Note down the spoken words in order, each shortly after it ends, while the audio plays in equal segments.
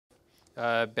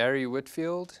Barry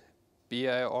Whitefield,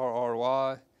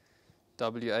 Barrywhitfield,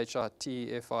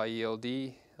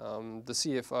 the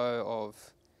CFO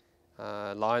of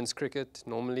Lions Cricket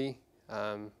normally.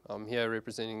 I'm here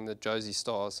representing the Jozi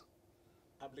Stars.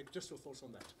 Just your thoughts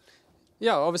on that.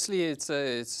 Yeah, obviously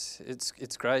it's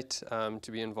great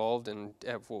to be involved and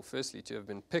well, firstly to have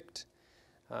been picked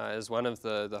as one of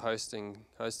the hosting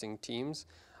teams.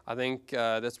 I think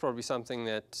that's probably something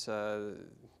that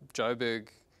Joburg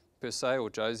per se, or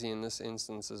Jozi in this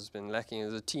instance, has been lacking,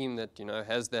 as a team that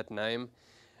has that name.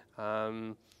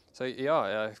 So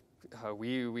yeah,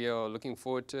 we are looking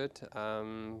forward to it.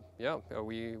 Yeah,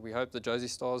 we hope the Jozi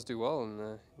Stars do well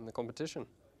in the competition.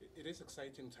 It is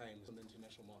exciting times on the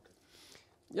international market.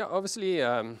 Yeah, obviously,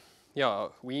 yeah,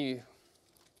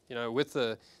 with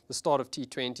the start of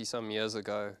T20 some years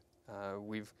ago,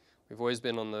 we've always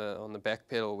been on the back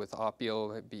pedal with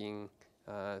RPL being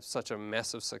such a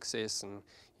massive success, and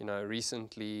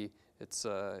recently it's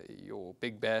your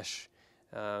Big Bash,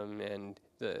 and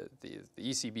the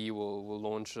ECB will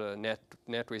launch a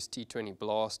NatWest T20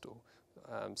 Blast or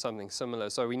something similar.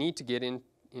 So we need to get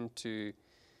into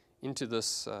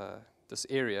this this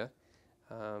area.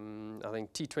 I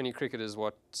think T20 cricket is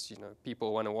what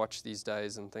people want to watch these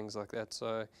days and things like that.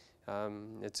 So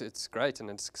it's great and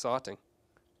it's exciting.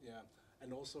 Yeah,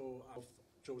 and also of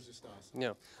Jozi Stars.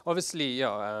 Yeah, obviously,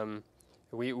 yeah.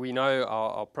 We know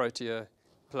our Protea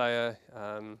player,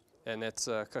 and that's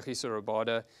Kagiso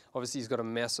Rabada. Obviously, he's got a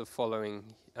massive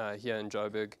following here in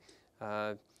Joburg.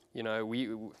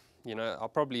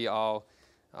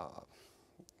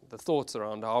 The thoughts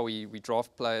around how we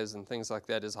draft players and things like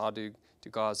that is how do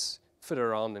guys fit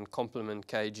around and complement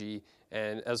KG,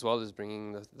 and as well as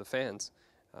bringing the fans.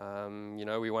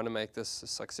 We want to make this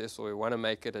successful. We want to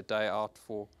make it a day out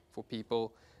for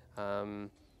people.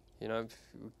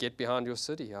 Get behind your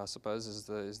city, I suppose,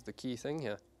 is the key thing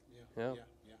here. Yeah.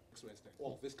 Next Wednesday.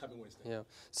 Or this coming Wednesday. Yeah.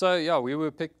 So yeah, we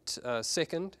were picked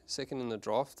second in the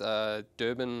draft.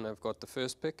 Durban have got the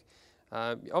first pick.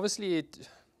 Obviously,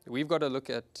 we've got to look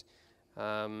at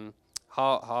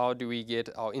how do we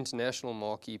get our international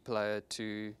marquee player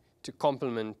to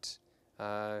complement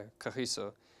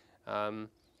Kagiso.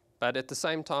 But at the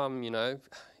same time,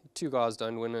 two guys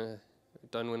don't win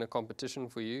a competition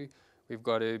for you. We've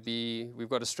got to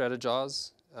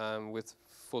strategize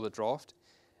for the draft.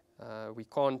 We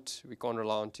can't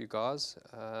rely on two guys.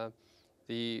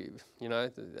 The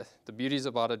beauties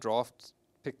about a draft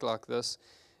pick like this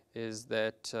is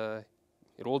that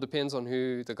it all depends on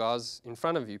who the guys in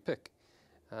front of you pick,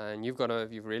 and you've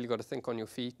really got to think on your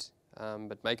feet,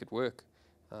 but make it work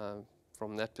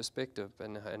from that perspective,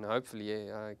 and hopefully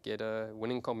get a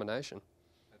winning combination.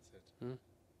 That's it. I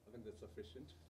think that's sufficient.